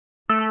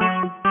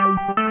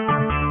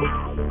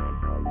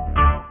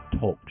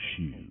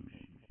shoe.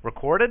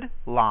 Recorded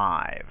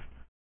live.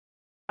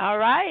 All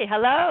right.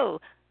 Hello.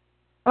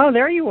 Oh,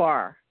 there you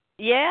are.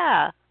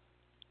 Yeah.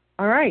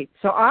 All right.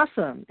 So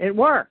awesome. It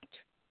worked.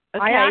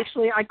 Okay.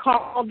 I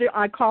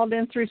called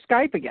in through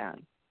Skype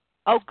again.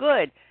 Oh,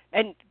 good.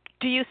 And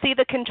do you see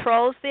the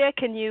controls there?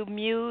 Can you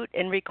mute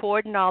and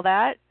record and all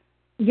that?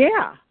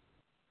 Yeah.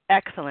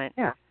 Excellent.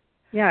 Yeah.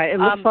 Yeah. It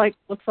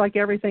looks like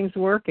everything's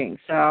working.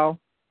 So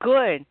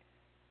good.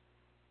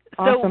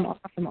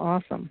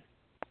 Awesome.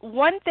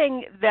 One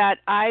thing that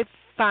I've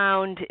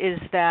found is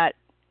that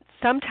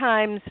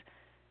sometimes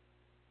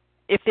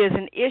if there's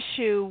an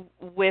issue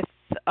with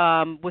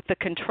the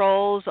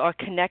controls or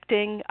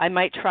connecting, I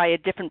might try a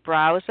different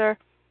browser.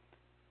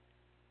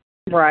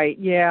 Right.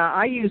 Yeah,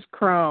 I use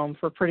Chrome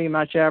for pretty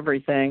much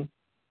everything.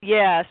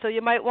 Yeah, so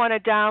you might want to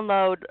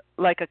download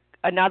like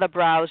another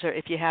browser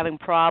if you're having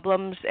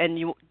problems, and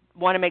you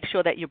want to make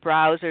sure that your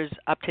browser's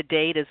up to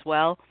date as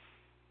well.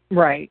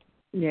 Right.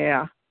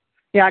 Yeah.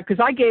 Yeah, because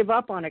I gave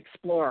up on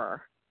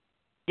Explorer.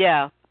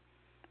 Yeah.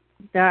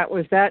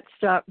 That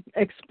stuff.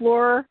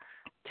 Explorer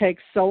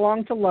takes so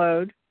long to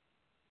load.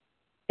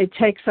 It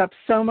takes up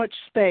so much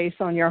space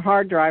on your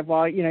hard drive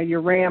while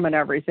your RAM and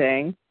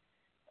everything.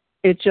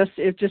 It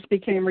just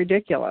became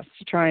ridiculous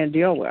to try and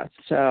deal with.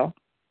 So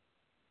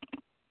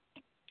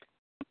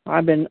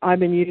I've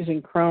been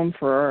using Chrome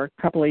for a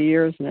couple of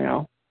years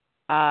now.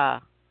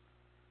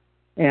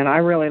 And I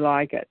really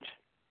like it.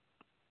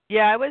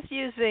 Yeah, I was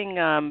using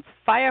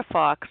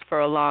Firefox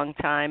for a long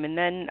time, and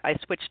then I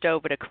switched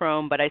over to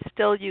Chrome, but I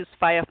still use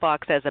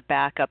Firefox as a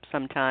backup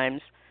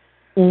sometimes.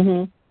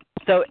 Mhm.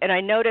 So, and I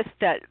noticed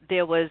that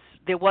there was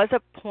a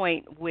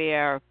point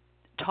where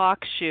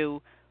TalkShoe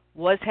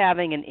was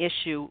having an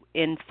issue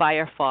in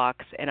Firefox,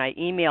 and I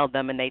emailed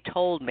them, and they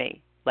told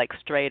me, like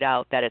straight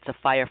out, that it's a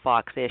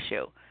Firefox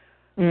issue,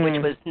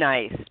 which was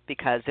nice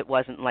because it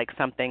wasn't like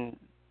something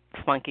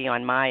funky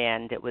on my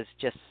end. It was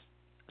just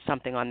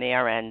something on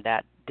their end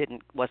that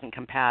wasn't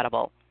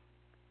compatible.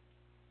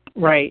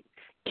 Right.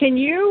 Can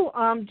you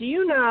do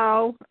you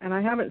know, and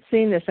I haven't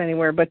seen this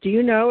anywhere, but do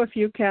you know if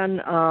you can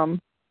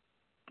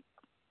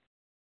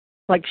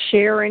like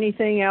share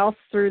anything else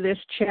through this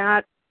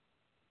chat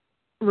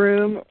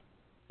room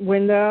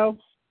window?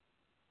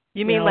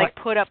 You mean like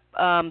put up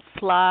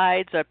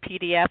slides or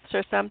PDFs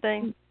or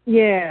something?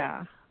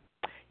 Yeah.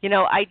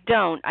 I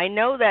don't. I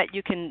know that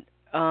you can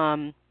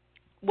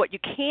what you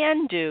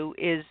can do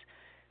is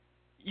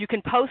you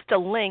can post a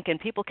link, and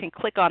people can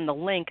click on the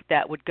link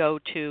that would go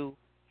to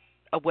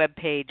a web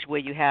page where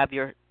you have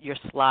your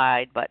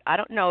slide. But I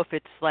don't know if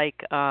it's like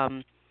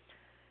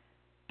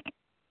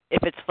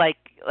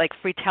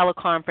free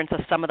teleconference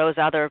or some of those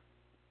other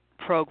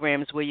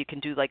programs where you can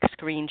do like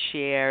screen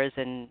shares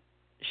and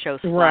show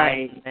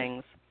slides and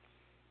things.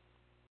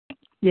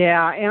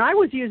 Yeah, and I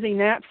was using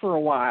that for a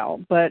while,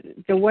 but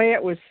the way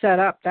it was set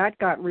up, that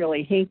got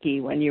really hinky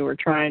when you were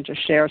trying to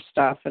share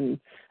stuff and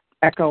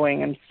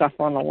echoing and stuff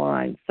on the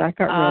lines. That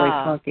got really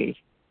funky.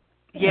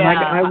 Yeah. And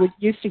I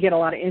used to get a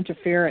lot of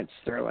interference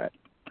through it.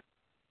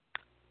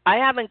 I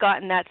haven't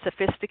gotten that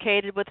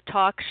sophisticated with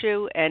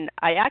TalkShoe, and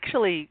I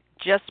actually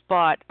just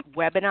bought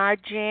Webinar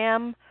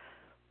Jam,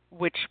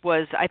 which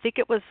was, I think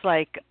it was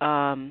like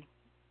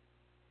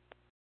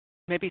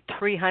maybe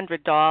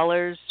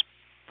 $300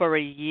 for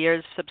a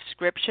year's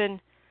subscription.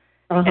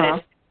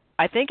 And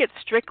I think it's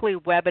strictly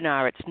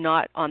webinar. It's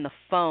not on the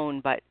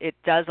phone, but it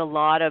does a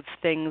lot of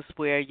things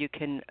where you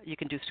can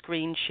do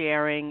screen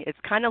sharing. It's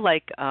kind of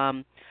like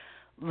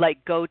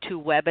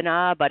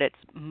GoToWebinar, but it's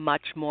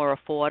much more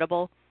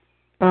affordable.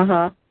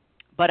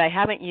 But I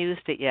haven't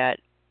used it yet.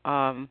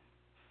 So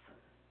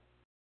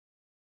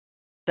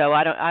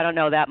I don't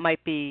know. That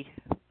might be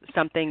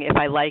something. If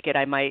I like it,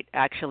 I might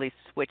actually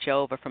switch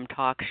over from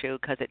TalkShoe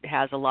because it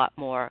has a lot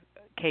more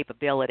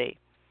capability.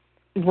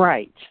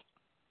 Right.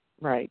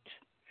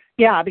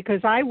 Yeah,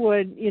 because I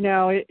would,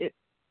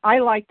 I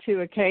like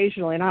to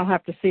occasionally, and I'll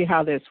have to see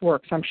how this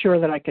works. I'm sure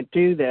that I could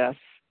do this,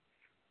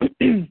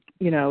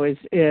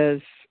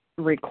 is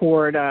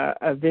record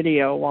a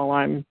video while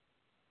I'm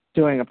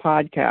doing a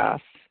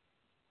podcast.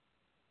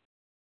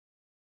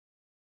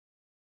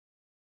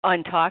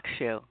 On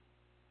TalkShoe?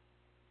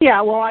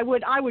 Yeah, well,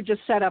 I would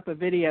just set up a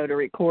video to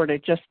record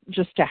it, just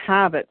to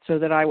have it so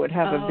that I would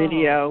have a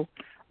video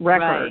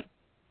record,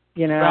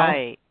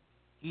 Right.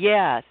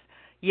 Yes.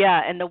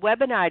 Yeah, and the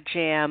Webinar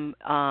Jam,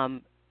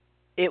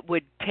 it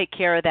would take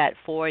care of that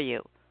for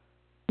you.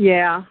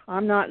 Yeah,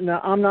 I'm not in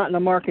the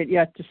market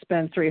yet to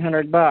spend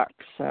 $300.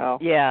 So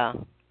yeah.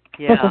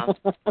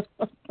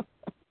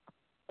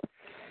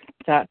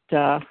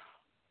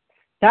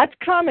 That's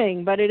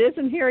coming, but it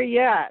isn't here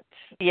yet.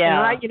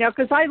 Yeah, and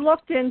because I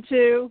looked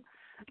into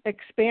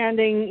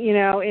expanding,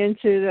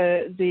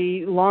 into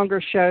the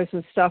longer shows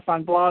and stuff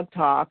on Blog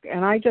Talk,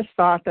 and I just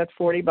thought that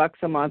 $40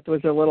 a month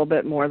was a little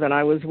bit more than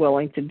I was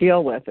willing to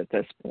deal with at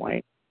this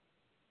point.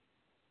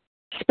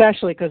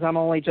 Especially because I'm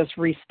only just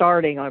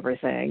restarting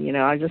everything.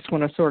 I just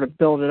want to sort of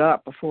build it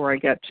up before I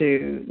get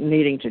to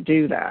needing to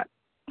do that.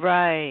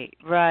 Right.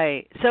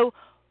 So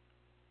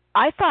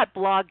I thought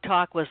Blog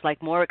Talk was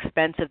like more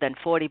expensive than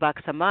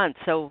 $40 a month.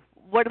 So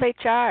what do they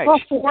charge? Well,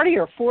 40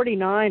 or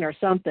 49 or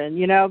something.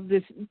 You know,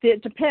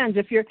 it depends.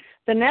 If you're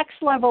the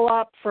next level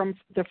up from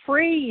the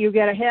free, you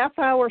get a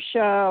half-hour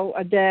show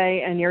a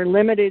day, and you're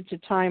limited to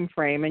time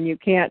frame, and you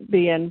can't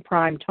be in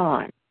prime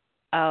time.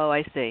 Oh,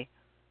 I see.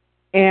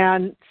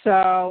 And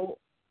so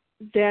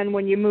then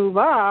when you move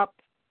up,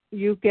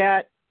 you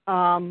get,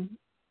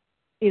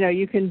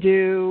 you can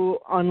do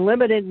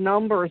unlimited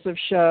numbers of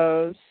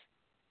shows,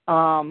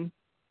 and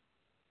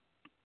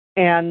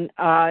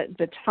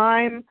the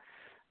time,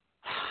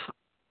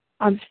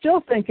 I'm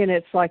still thinking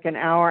it's like an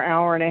hour,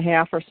 hour and a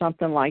half or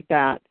something like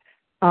that,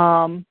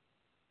 and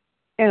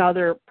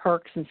other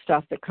perks and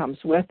stuff that comes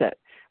with it.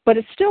 But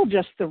it's still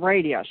just the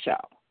radio show.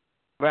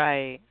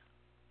 Right.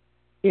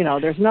 You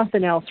know, there's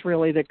nothing else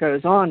really that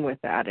goes on with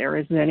that. There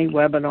isn't any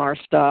webinar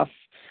stuff.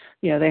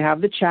 You know, they have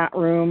the chat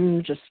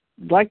room just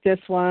like this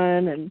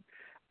one,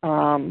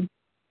 and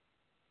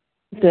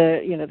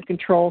the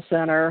control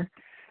center.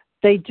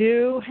 They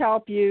do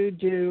help you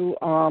do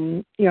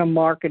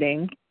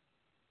marketing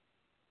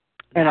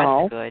and That's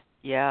all. good.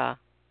 Yeah.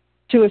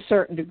 To a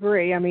certain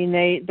degree. I mean,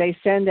 they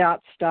send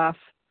out stuff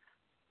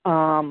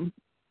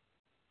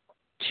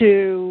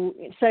to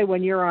say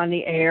when you're on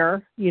the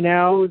air,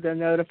 the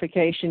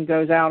notification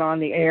goes out on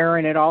the air,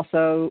 and it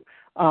also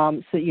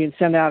so you can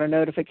send out a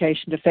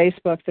notification to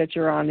Facebook that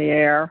you're on the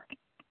air,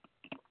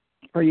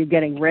 or you're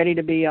getting ready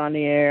to be on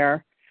the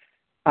air.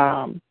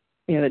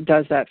 It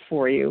does that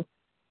for you.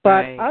 But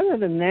right. Other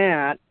than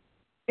that,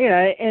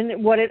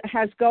 and what it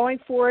has going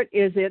for it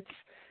is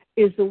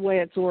the way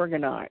it's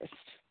organized.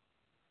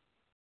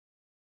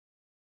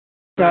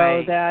 So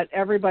right. that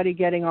everybody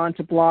getting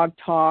onto Blog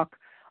Talk,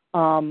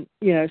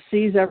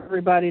 sees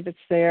everybody that's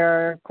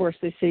there. Of course,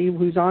 they see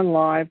who's on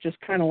live, just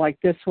kind of like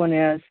this one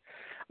is.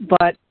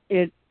 But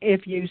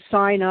if you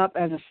sign up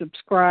as a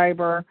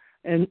subscriber,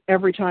 and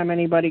every time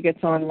anybody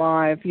gets on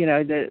live,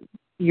 that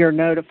you're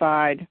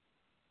notified.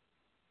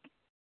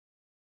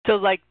 So,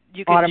 like,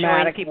 you could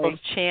join people's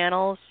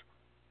channels?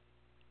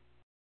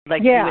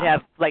 Like, you would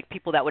have, like,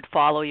 people that would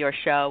follow your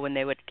show, and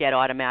they would get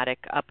automatic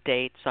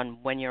updates on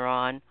when you're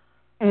on?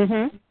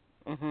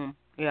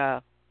 Yeah.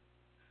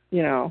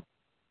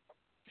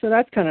 So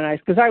that's kind of nice,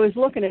 because I was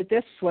looking at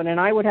this one, and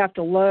I would have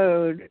to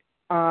load,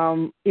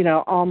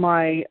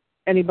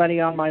 anybody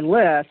on my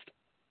list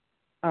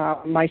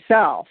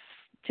myself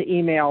to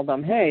email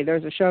them, hey,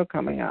 there's a show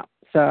coming up.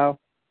 So.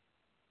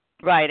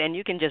 Right, and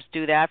you can just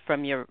do that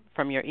from your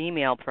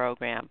email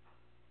program.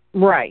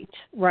 Right.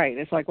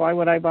 It's like, why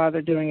would I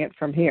bother doing it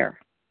from here?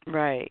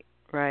 Right.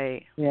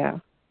 Yeah.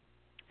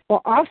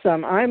 Well,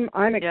 awesome. I'm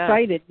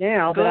excited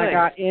now that I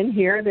got in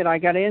here, that I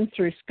got in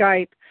through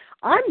Skype.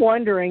 I'm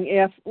wondering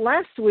if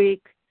last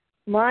week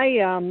my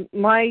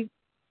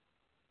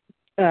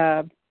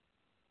the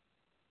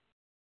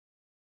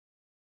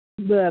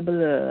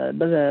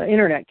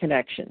internet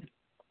connection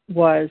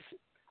was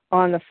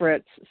on the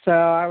fritz, so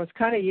I was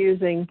kind of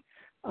using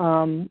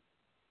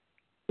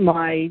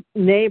my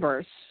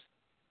neighbor's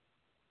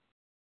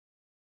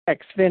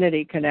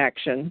Xfinity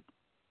connection,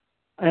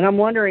 and I'm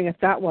wondering if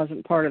that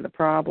wasn't part of the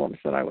problems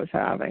that I was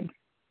having.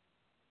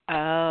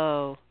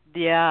 Oh,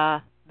 yeah,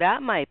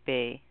 that might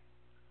be.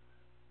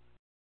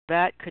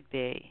 That could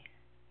be.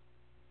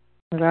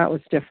 That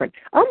was different.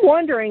 I'm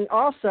wondering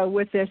also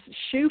with this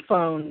shoe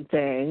phone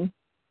thing,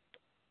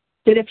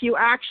 that if you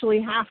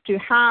actually have to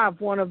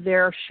have one of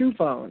their shoe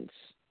phones.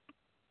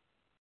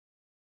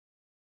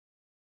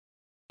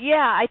 Yeah,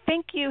 I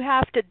think you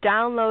have to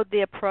download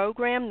their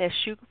program, their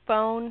shoe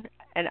phone,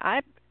 and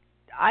I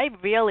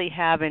really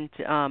haven't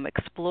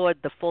explored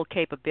the full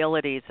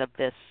capabilities of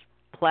this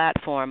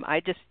platform.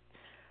 I just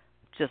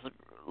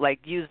like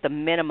use the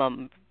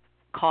minimum,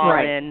 call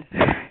in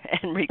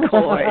and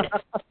record.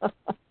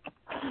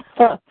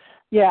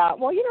 Yeah,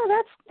 well,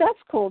 that's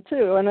cool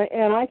too, and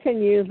I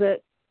can use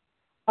it.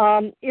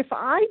 If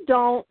I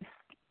don't,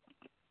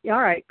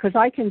 all right, because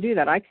I can do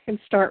that. I can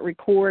start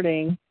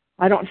recording.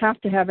 I don't have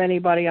to have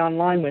anybody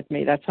online with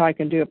me. That's how I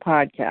can do a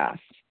podcast.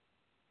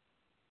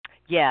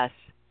 Yes.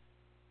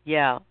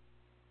 Yeah.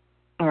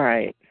 All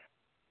right.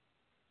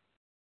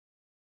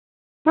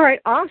 All right,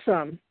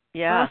 awesome.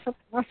 Yeah.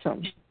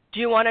 Awesome. Do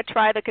you want to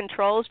try the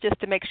controls just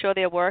to make sure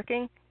they're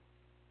working?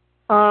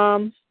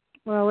 Well,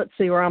 let's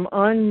see where I'm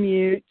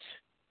unmute.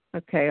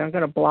 Okay, I'm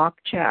going to block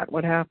chat.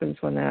 What happens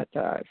when that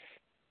does?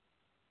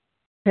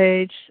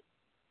 Page.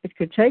 It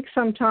could take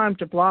some time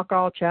to block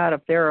all chat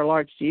if there are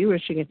large. Do you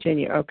wish to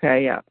continue?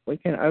 Okay, yeah, we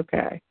can.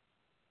 Okay.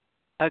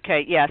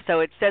 Okay, yeah. So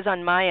it says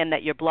on my end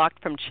that you're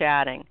blocked from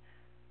chatting.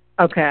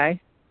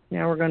 Okay.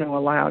 Now we're going to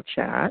allow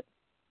chat.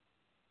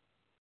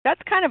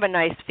 That's kind of a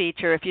nice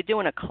feature. If you're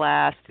doing a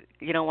class,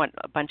 you don't want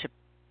a bunch of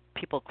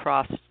people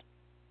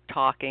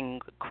cross-talking,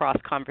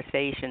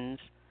 cross-conversations.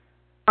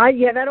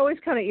 Yeah, that always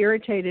kind of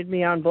irritated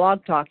me on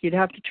Blog Talk. You'd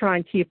have to try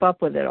and keep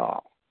up with it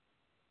all.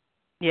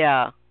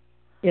 Yeah.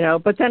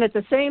 But then at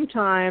the same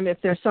time, if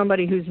there's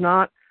somebody who's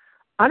not,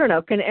 I don't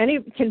know,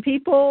 can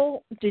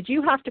people, did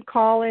you have to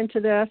call into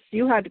this?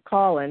 You had to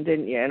call in,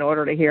 didn't you, in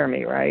order to hear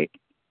me, right?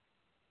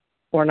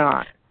 or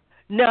not?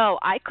 No,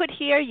 I could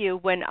hear you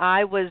when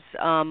I was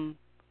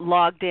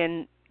logged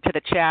in to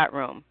the chat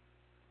room.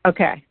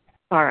 Okay.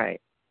 All right.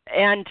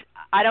 And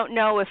I don't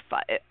know if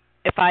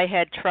I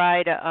had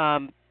tried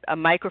a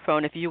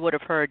microphone, if you would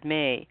have heard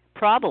me.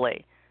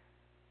 Probably.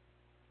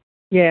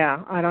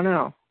 Yeah, I don't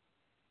know.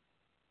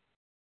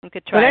 We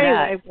could try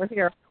anyway,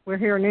 that. We're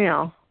here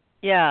now.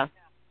 Yeah.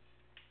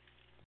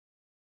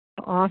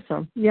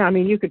 Awesome. Yeah, I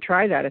mean, you could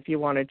try that if you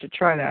wanted to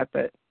try that,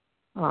 but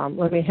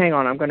let me hang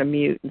on. I'm going to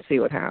mute and see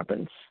what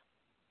happens.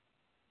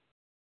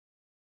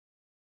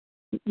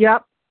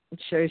 Yep, it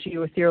shows you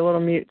with your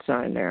little mute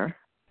sign there.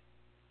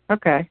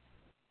 Okay.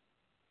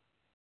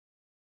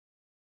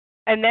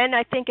 And then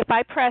I think if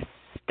I press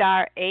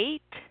 *8.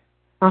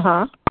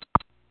 Uh-huh.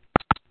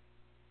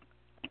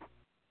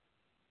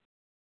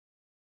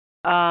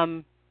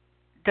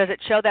 Does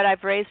it show that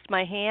I've raised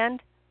my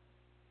hand?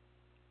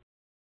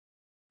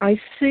 I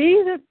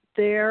see that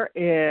there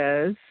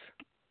is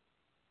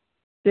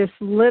this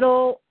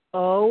little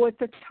O at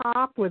the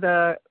top with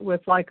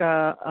like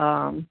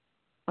a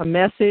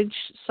message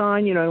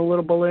sign, a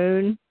little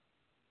balloon.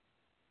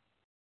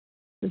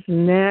 This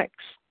next.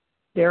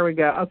 There we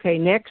go. Okay,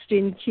 next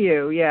in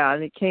queue. Yeah,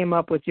 and it came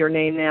up with your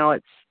name now.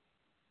 It's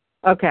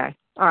okay.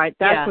 All right,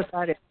 that's what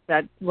that is.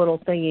 That little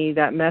thingy,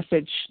 that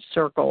message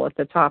circle at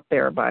the top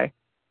there by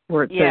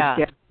where it says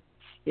get.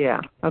 Yeah.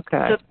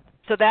 Okay.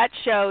 So that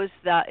shows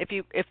that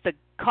if the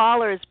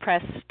callers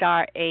press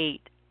 *8,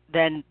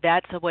 then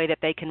that's a way that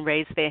they can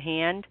raise their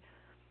hand.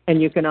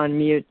 And you can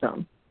unmute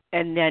them.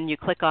 And then you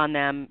click on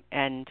them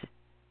and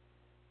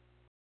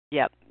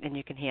and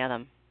you can hear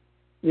them.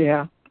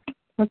 Yeah.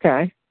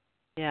 Okay.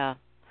 Yeah.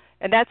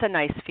 And that's a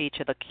nice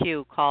feature, the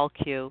call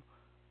queue,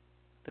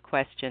 the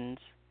questions.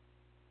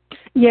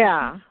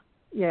 Yeah.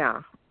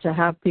 Yeah. To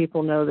have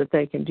people know that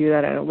they can do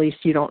that, and at least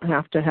you don't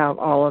have to have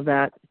all of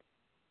that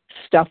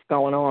stuff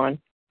going on.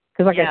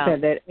 Because like I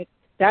said,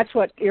 that's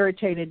what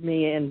irritated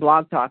me in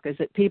Blog Talk, is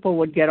that people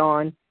would get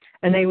on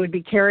and they would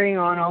be carrying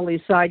on all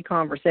these side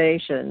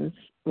conversations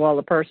while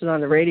the person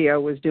on the radio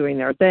was doing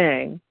their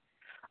thing.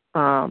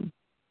 And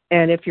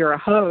if you're a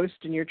host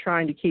and you're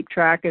trying to keep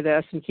track of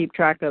this and keep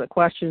track of the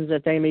questions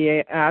that they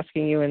may be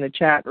asking you in the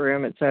chat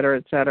room, et cetera,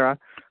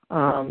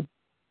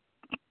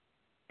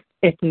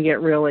 it can get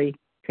really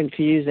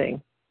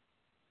confusing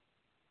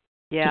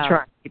to try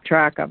and keep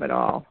track of it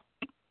all.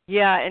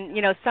 Yeah, and,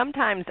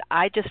 sometimes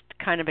I just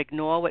kind of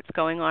ignore what's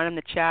going on in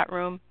the chat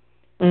room.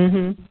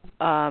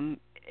 Mm-hmm.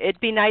 It'd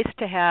be nice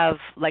to have,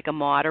 like, a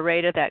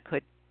moderator that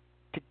could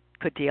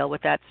deal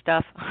with that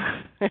stuff.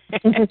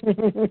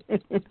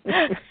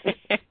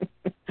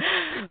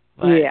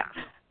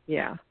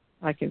 Yeah,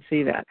 I can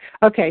see that.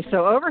 Okay,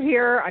 so over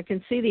here I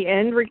can see the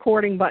end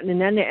recording button,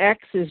 and then the X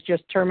is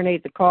just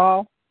terminate the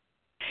call.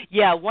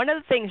 Yeah, one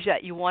of the things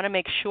that you want to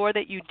make sure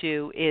that you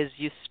do is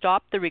you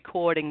stop the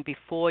recording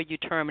before you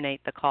terminate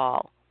the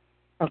call.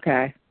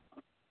 Okay.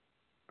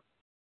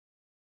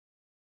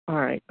 All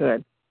right,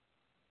 good.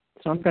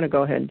 So I'm going to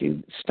go ahead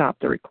and stop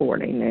the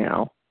recording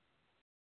now.